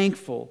be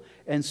thankful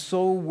and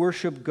so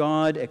worship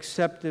God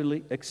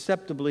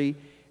acceptably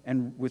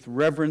and with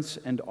reverence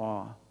and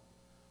awe.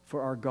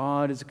 For our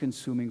God is a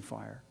consuming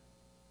fire.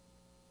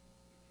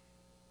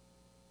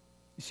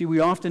 You see,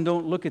 we often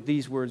don't look at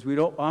these words. We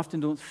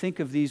often don't think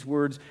of these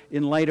words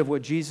in light of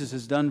what Jesus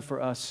has done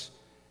for us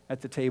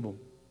at the table.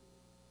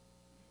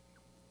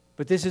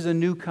 But this is a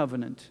new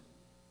covenant.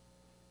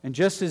 And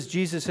just as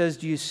Jesus says,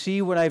 do you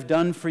see what I've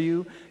done for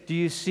you? Do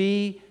you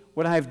see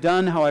what I've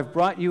done, how I've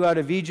brought you out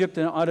of Egypt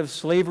and out of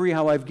slavery,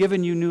 how I've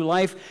given you new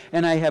life,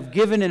 and I have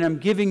given and I'm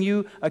giving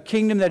you a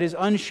kingdom that is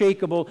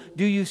unshakable?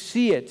 Do you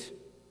see it?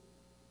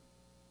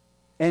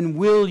 And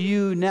will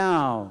you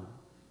now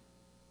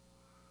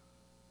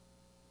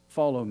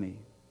follow me?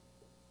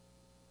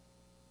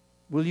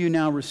 Will you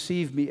now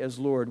receive me as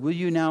Lord? Will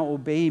you now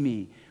obey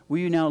me? Will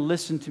you now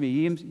listen to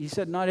me? He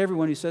said, not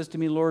everyone who says to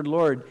me, Lord,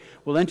 Lord,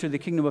 will enter the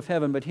kingdom of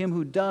heaven, but him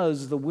who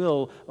does the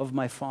will of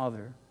my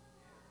Father.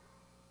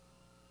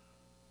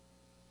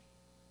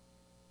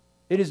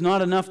 It is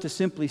not enough to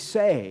simply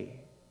say,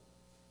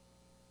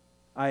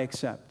 I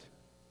accept.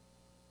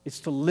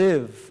 It's to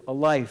live a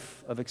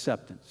life of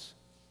acceptance.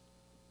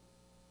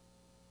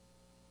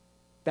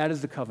 That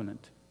is the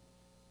covenant.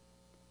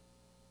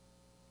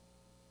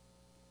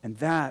 And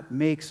that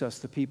makes us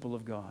the people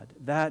of God.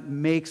 That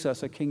makes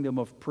us a kingdom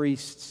of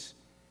priests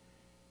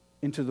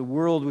into the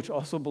world which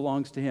also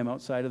belongs to Him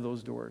outside of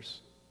those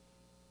doors.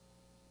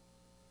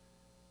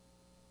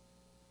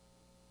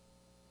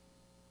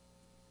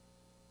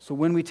 So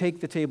when we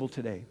take the table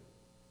today,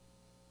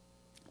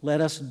 let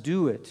us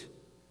do it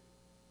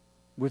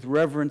with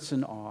reverence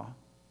and awe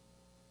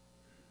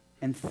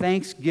and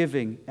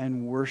thanksgiving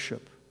and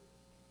worship.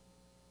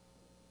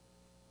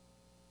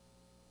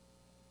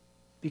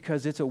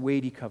 Because it's a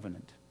weighty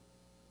covenant.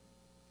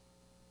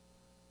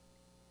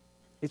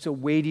 It's a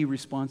weighty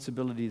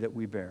responsibility that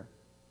we bear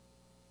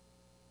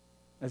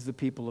as the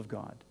people of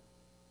God.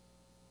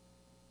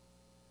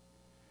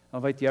 I'll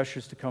invite the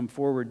ushers to come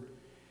forward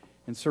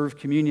and serve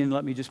communion.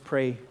 Let me just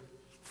pray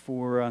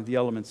for the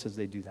elements as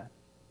they do that.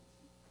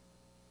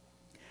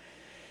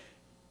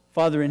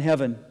 Father in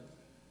heaven,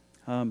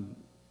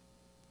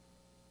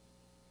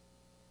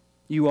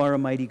 you are a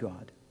mighty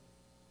God.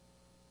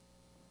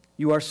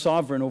 You are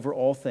sovereign over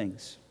all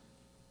things.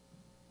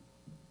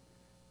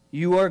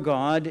 You are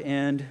God,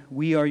 and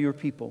we are your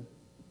people.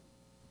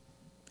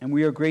 And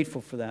we are grateful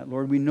for that,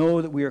 Lord. We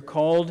know that we are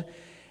called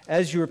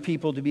as your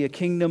people to be a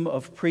kingdom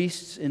of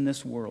priests in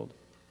this world.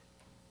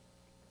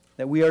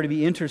 That we are to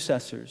be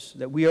intercessors.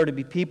 That we are to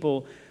be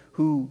people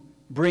who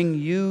bring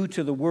you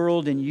to the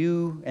world and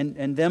you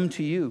and them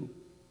to you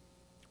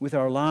with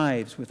our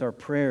lives, with our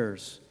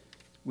prayers,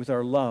 with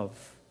our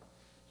love.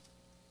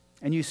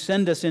 And you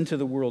send us into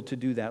the world to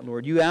do that,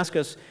 Lord. You ask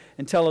us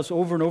and tell us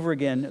over and over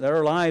again that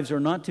our lives are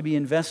not to be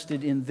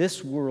invested in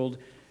this world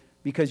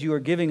because you are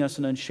giving us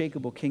an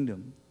unshakable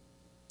kingdom.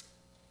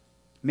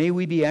 May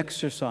we be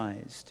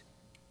exercised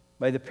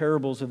by the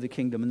parables of the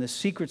kingdom and the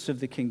secrets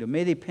of the kingdom.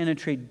 May they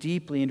penetrate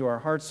deeply into our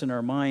hearts and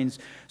our minds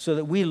so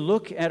that we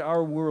look at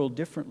our world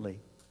differently.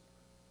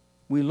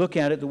 We look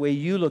at it the way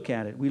you look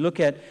at it. We look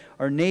at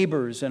our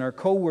neighbors and our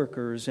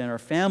co-workers and our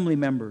family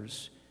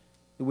members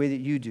the way that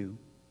you do.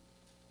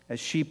 As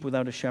sheep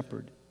without a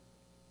shepherd,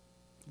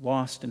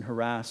 lost and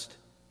harassed,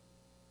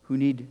 who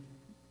need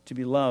to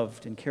be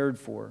loved and cared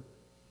for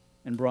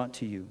and brought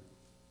to you.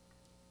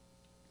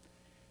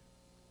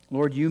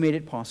 Lord, you made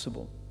it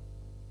possible.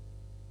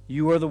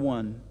 You are the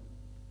one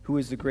who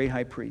is the great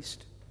high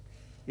priest.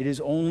 It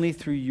is only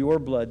through your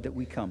blood that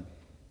we come.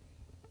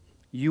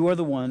 You are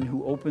the one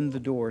who opened the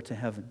door to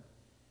heaven.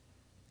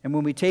 And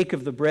when we take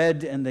of the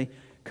bread and the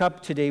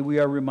cup today, we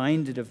are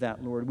reminded of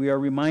that, Lord. We are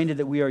reminded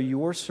that we are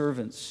your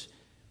servants.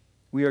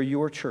 We are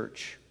your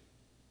church,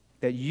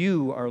 that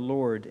you are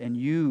Lord and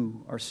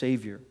you are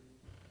Savior.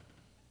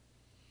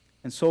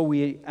 And so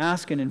we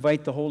ask and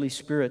invite the Holy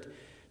Spirit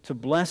to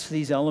bless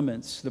these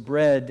elements, the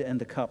bread and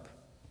the cup.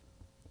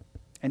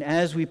 And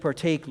as we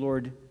partake,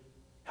 Lord,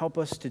 help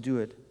us to do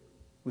it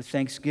with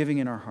thanksgiving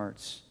in our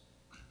hearts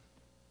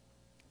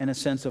and a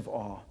sense of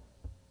awe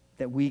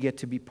that we get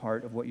to be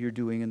part of what you're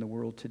doing in the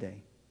world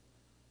today.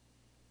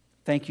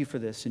 Thank you for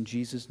this in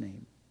Jesus'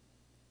 name.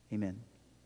 Amen.